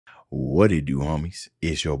What it do, homies?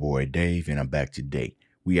 It's your boy Dave, and I'm back today.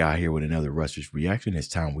 We out here with another Rustage reaction. This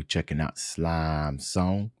time we checking out Slime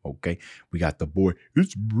Song. Okay, we got the boy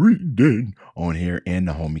It's Breeton on here and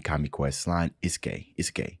the homie Kami Quest Slime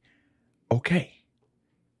Isekai. Okay,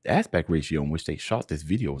 the aspect ratio in which they shot this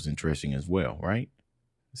video is interesting as well, right?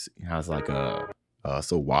 See how it's like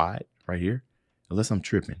so wide right here. Unless I'm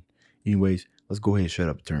tripping. Anyways, let's go ahead and shut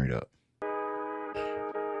up and turn it up.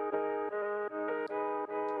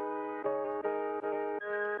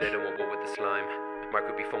 They don't want war with the slime.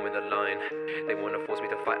 Micro be forming the line. They want to force me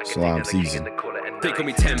to fight. I can Slime take down the king season. and call it a They call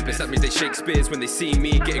me Tempest, that means they Shakespeare's when they see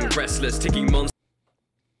me getting restless, ticking monsters.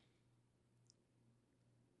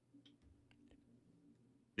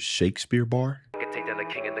 Shakespeare bar? I can take down the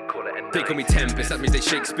king and call it a They call me Tempest, that means they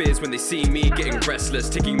Shakespeare's when they see me getting restless,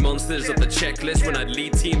 ticking monsters off the checklist. When I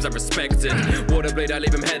lead teams, I'm respected. Waterblade, I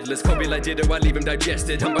leave him headless. Copy like Ditto, I leave him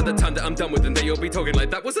digested. And by the time that I'm done with them, they all be talking like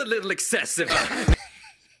that was a little excessive.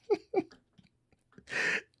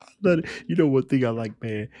 You know one thing I like,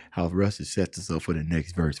 man? How Rustage sets us up for the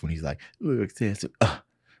next verse when he's like, look, excessive.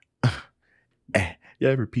 You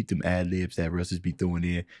ever repeat them ad-libs that Rustage be throwing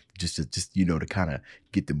in just to kind of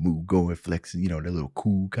get the mood going, flexing, that little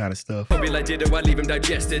cool kind of stuff. Copy like Ditto, I leave him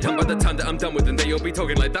digested. And by the time that I'm done with them, they all be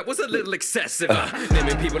talking like that was a little excessive.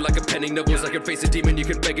 Naming people like a penny novels, I can face a demon, you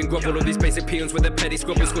can beg and grovel. All these basic peons with their petty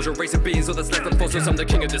squabbles cause your race of beings, all that's left and fossils. I'm the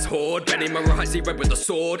king of this horde. Benny Murray, I see red with the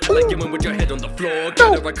sword. I like him with your head on the floor.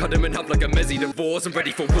 Gather, I cut him in half like a messy divorce. I'm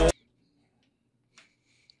ready for war.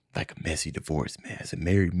 Like a messy divorce, man. As a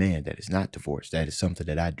married man that is not divorced, that is something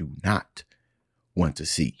that I do not want to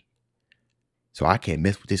see. So I can't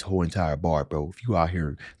mess with this whole entire bar, bro. If you out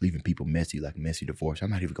here leaving people messy like a messy divorce, I'm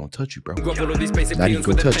not even gonna touch you, bro. All these basic Not even peons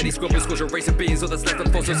gonna with their touch petty you. squabbles cause your race of beings, all that's left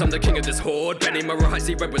and fossils. I'm the king of this horde. Benny Murray, I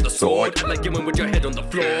see red with the sword. I like him with your head on the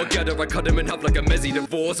floor. Gather, I cut him in half like a messy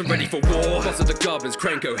divorce. I'm ready for war. Boss of the goblins,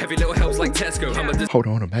 Cranko, heavy little helps like Tesco. I'm a Hold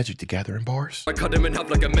on, a Magic the Gathering bars? I cut him in half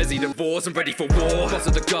like a messy divorce. I'm ready for war. Boss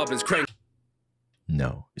of the goblins, Cranko.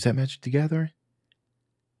 No. Is that Magic the Gathering?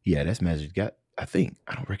 Yeah, that's Magic the Gathering. I think.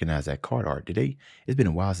 I don't recognize that card art. It's been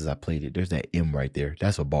a while since I played it. There's that M right there.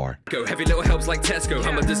 That's a bar. Go heavy little helps like Tesco.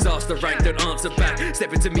 I'm a disaster rank, don't answer back.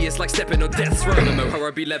 Stepping to me, it's like stepping on death's row. I know how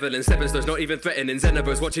I be leveling. Stepping stones, not even threatening.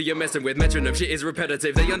 Xenobos, watch who you're messing with. Metronome, shit is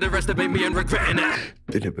repetitive. They underestimate me and regretting it.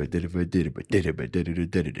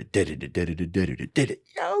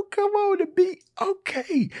 Yo, come on, the beat.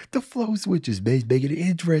 Okay. The flow switches, baby. Making it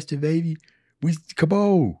interesting, baby. Come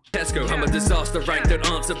on. Tesco, I'm a disaster rank, don't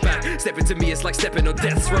answer back. Stepping to me, it's like stepping on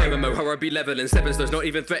death's row. I know how I be leveling. Stepping stones, not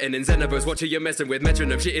even threatening. Xenobos, watch who you're messing with.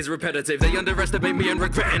 Metronome, shit is repetitive. They underestimate me and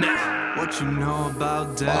regretting it. What you know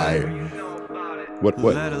about death? Fire. What?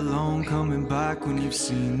 Let alone coming back when you've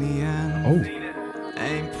seen the end. Oh.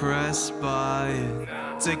 Ain't pressed by it.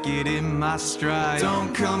 Take it in my stride.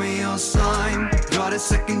 Don't call me your slime. Got a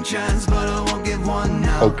second chance, but I won't give one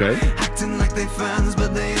now. Okay. Acting like they fans,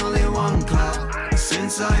 but they only want clout.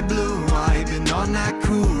 Since I blew, I've been on that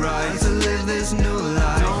cool ride to live this new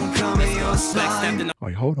life. Don't call me your slime.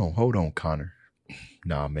 Wait, hold on, Connor.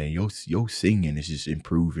 Nah, man, your singing is just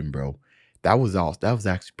improving, bro. That was awesome. That was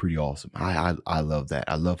actually pretty awesome. I love that.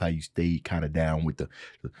 I love how you stayed kind of down with the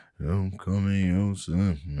I'm coming,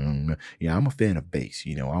 son. Yeah, I'm a fan of bass.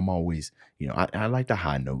 I'm always, I like the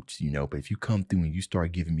high notes, but if you come through and you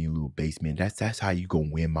start giving me a little bass, man, that's how you gonna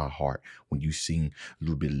win my heart when you sing a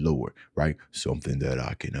little bit lower, right? Something that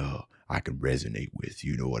I can resonate with.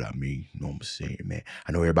 You know what I mean? You know what I'm saying, man?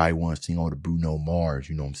 I know everybody wants to sing all the Bruno Mars,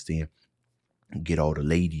 you know what I'm saying? Get all the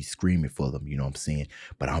ladies screaming for them, you know what I'm saying?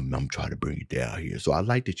 But I'm trying to bring it down here. So I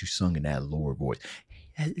like that you sung in that lower voice.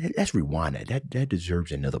 Let's rewind that. That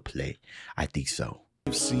deserves another play. I think so.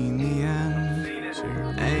 You've seen the end.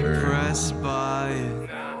 Ain't pressed by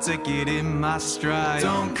it. Take it in my stride.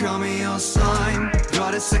 Don't call me your slime.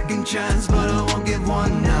 Got a second chance, but I won't give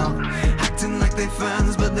one now. Acting like they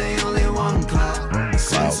fans, but they only want clout.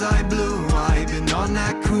 Since I blew, I've been on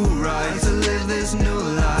that cool ride to live this new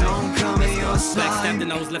life. Don't call me your slime. Backstabbed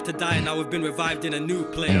and I was left to die and now I've been revived in a new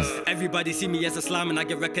place. Everybody see me as a slime and I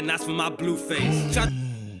get recognized for my blue face.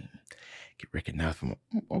 Get recognized from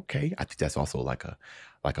okay. I think that's also like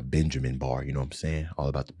a Benjamin bar, you know what I'm saying? All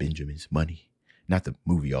about the Benjamins, money. Not the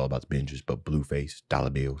movie All About the Benjamins, but Blueface, dollar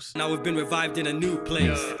bills. Now we've been revived in a new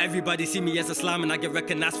place. Everybody see me as a slime and I get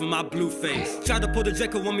recognized for my blue face. Tried to pull the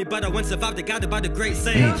Draco on me, but I went survived, guided by the great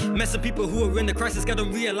sage. Messing people who are in the crisis, got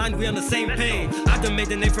them realigned, we on the same page. I done made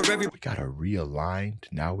the name for everybody. We got her realigned.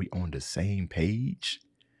 Now we on the same page.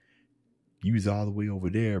 You was all the way over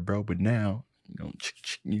there, bro, but now,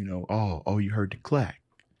 oh, you heard the clack.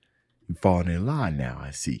 You falling in line now,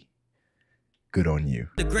 I see. Good on you.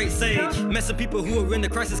 The great sage, messing people who are in the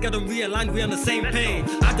crisis, got them realigned, we on the same page.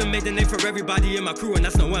 I done made the name for everybody in my crew, and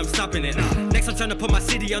that's no way I'm stopping it. Next I'm trying to put my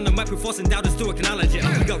city on the map, we're forcing doubters to acknowledge it.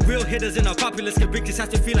 We got real hitters in our populace, can break this has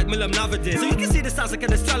to feel like Milam Navadin. So you can see this sounds like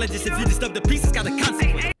an astrologist, if you disturb the peace, it's got a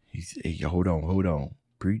consequence. Hey, hold on.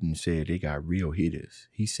 Breeton said they got real hitters.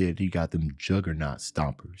 He said he got them juggernaut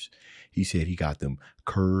stompers. He said he got them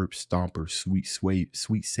curb stomper,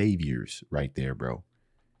 sweet saviors right there, bro.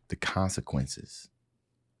 The consequences.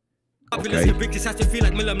 Okay. So you can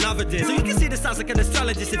see this sounds like an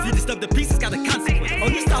astrologist. If you disturb the peace, it's got a consequence. Oh,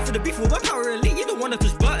 you start for the beef with one power elite, you don't want to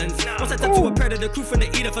push buttons. Once I talk to a predator crew from the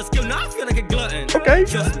eater for skill, now I feel like a glutton. Okay,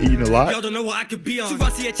 eating a lot. Y'all don't know what I could be on. So I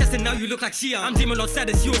see your chest and now you look like Shia. I'm demon on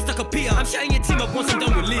status, you a stuck up here. I'm shutting your team up once I'm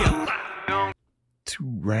done with Leah. 2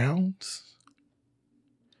 rounds?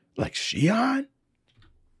 Like Shion?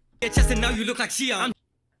 Your chest and now you look like Shia. I'm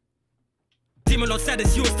demon on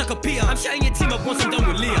status, you a stuck up here. I'm shutting your team up once I'm done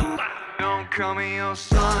with Leah. Don't call me your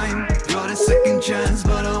slime. Got a second chance,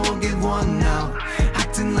 but I won't give one now.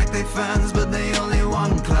 Acting like they fans, but they only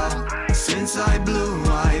want clout. Since I blew,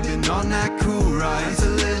 I've been on that cool ride to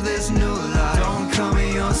live this new life. Don't call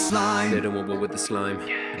me your slime. They don't want war with the slime.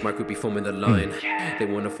 My group be forming the line. They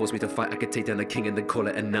want to force me to fight. I could take down a king and then call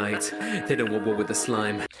it a night. They don't want war with the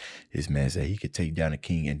slime. This man said he could take down a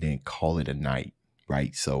king and then call it a night,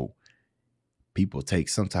 right? So people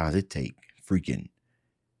sometimes it take freaking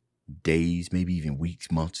days, maybe even weeks,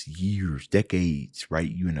 months, years, decades, right?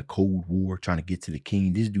 You in a Cold War trying to get to the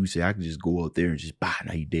king. This dude said I could just go out there and just,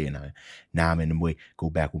 now you dead. Now I'm in the way. Go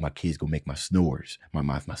back with my kids, go make my s'mores. My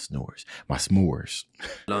s'mores.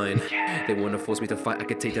 Line. They want to force me to fight. I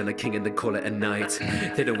could take down a king and then call it a night.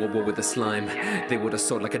 They don't want war with the slime. They want a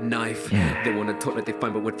sword like a knife. They want to talk like they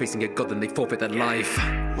find, but when facing a god, then they forfeit their life.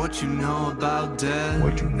 What you know about death?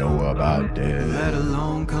 What you know about death? Let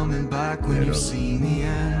alone coming back when you've seen the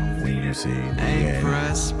end. When you see the Ain't end.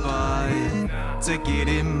 pressed by it. Take it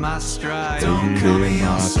in my stride. Take Don't it call in me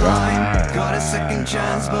my your slime. stride. Got a second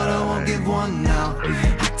chance, but I won't give one now.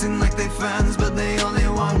 Acting like they fans, but they only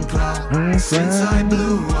want clout. Since I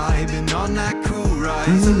blew, I've been on that cool ride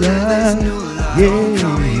to live this new life. Don't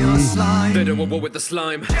call me your slime. They don't want war with the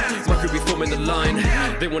slime. My crew be forming the line.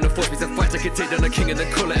 They want to force me to fight. I could take down a king and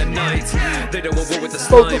then call it a night. They don't want war with the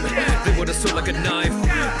slime. They want a sword like a knife.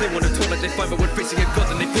 They want to talk like they fight, but when facing a god,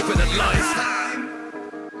 then they forfeit their life.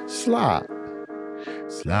 Slide.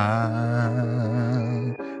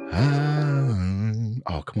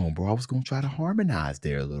 Oh, come on, bro. I was going to try to harmonize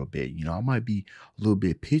there a little bit. You know, I might be a little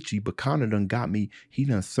bit pitchy, but Connor done got me. He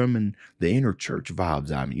done summoned the inner church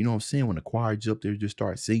vibes out of me. You know what I'm saying? When the choir's up there, just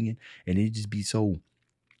start singing, and it just be so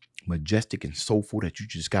majestic and soulful that you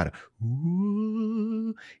just gotta,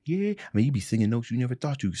 ooh, yeah. I mean, you be singing notes you never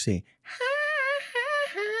thought you could sing.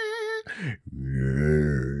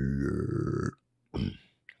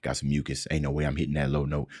 Got some mucus. Ain't no way I'm hitting that low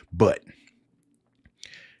note. But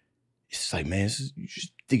it's like, man, you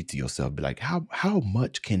just think to yourself, be like, how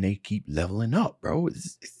much can they keep leveling up, bro?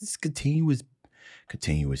 It's continuous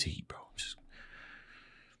heat, bro. Just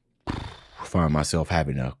find myself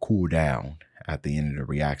having to cool down at the end of the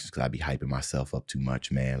reactions because I be hyping myself up too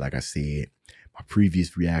much, man. Like I said, my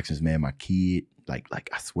previous reactions, man, my kid, like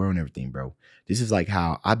I swear on everything, bro. This is like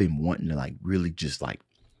how I've been wanting to like really just like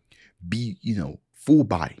be, you know, full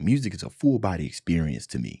body. Music is a full body experience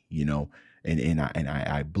to me, you know. And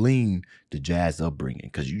I blame the jazz upbringing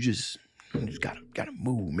because you just gotta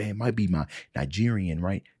move, man. Might be my Nigerian,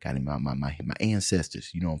 right? Got my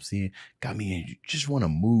ancestors, you know what I'm saying? Got me in. You just want to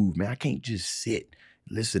move, man. I can't just sit,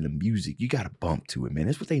 listen to music. You gotta bump to it, man.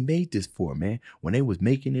 That's what they made this for, man. When they was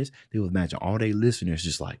making this, they was imagine all they listeners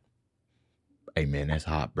just like, hey man, that's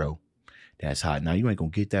hot, bro. That's hot. Now you ain't gonna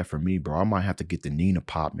get that from me, bro. I might have to get the Nina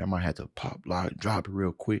pop. I might have to pop, like, drop it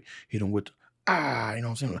real quick, hit them with the, you know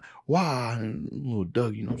what I'm saying? Like, wow, and little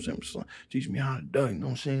Doug, you know what I'm saying? Teach me how to Doug, you know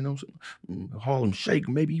what I'm saying? Harlem Shake,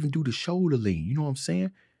 maybe even do the shoulder lean, you know what I'm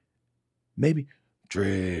saying? Maybe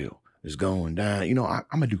drill is going down. You know, I'm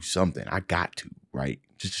gonna do something. I got to, right?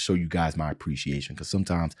 Just to show you guys my appreciation, because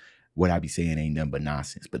sometimes what I be saying ain't nothing but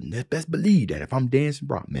nonsense. But best believe that if I'm dancing,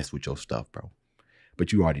 bro, I mess with your stuff, bro.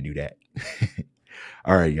 But you already knew that.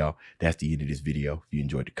 All right, y'all. That's the end of this video. If you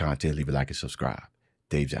enjoyed the content, leave a like and subscribe.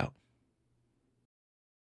 Dave's out.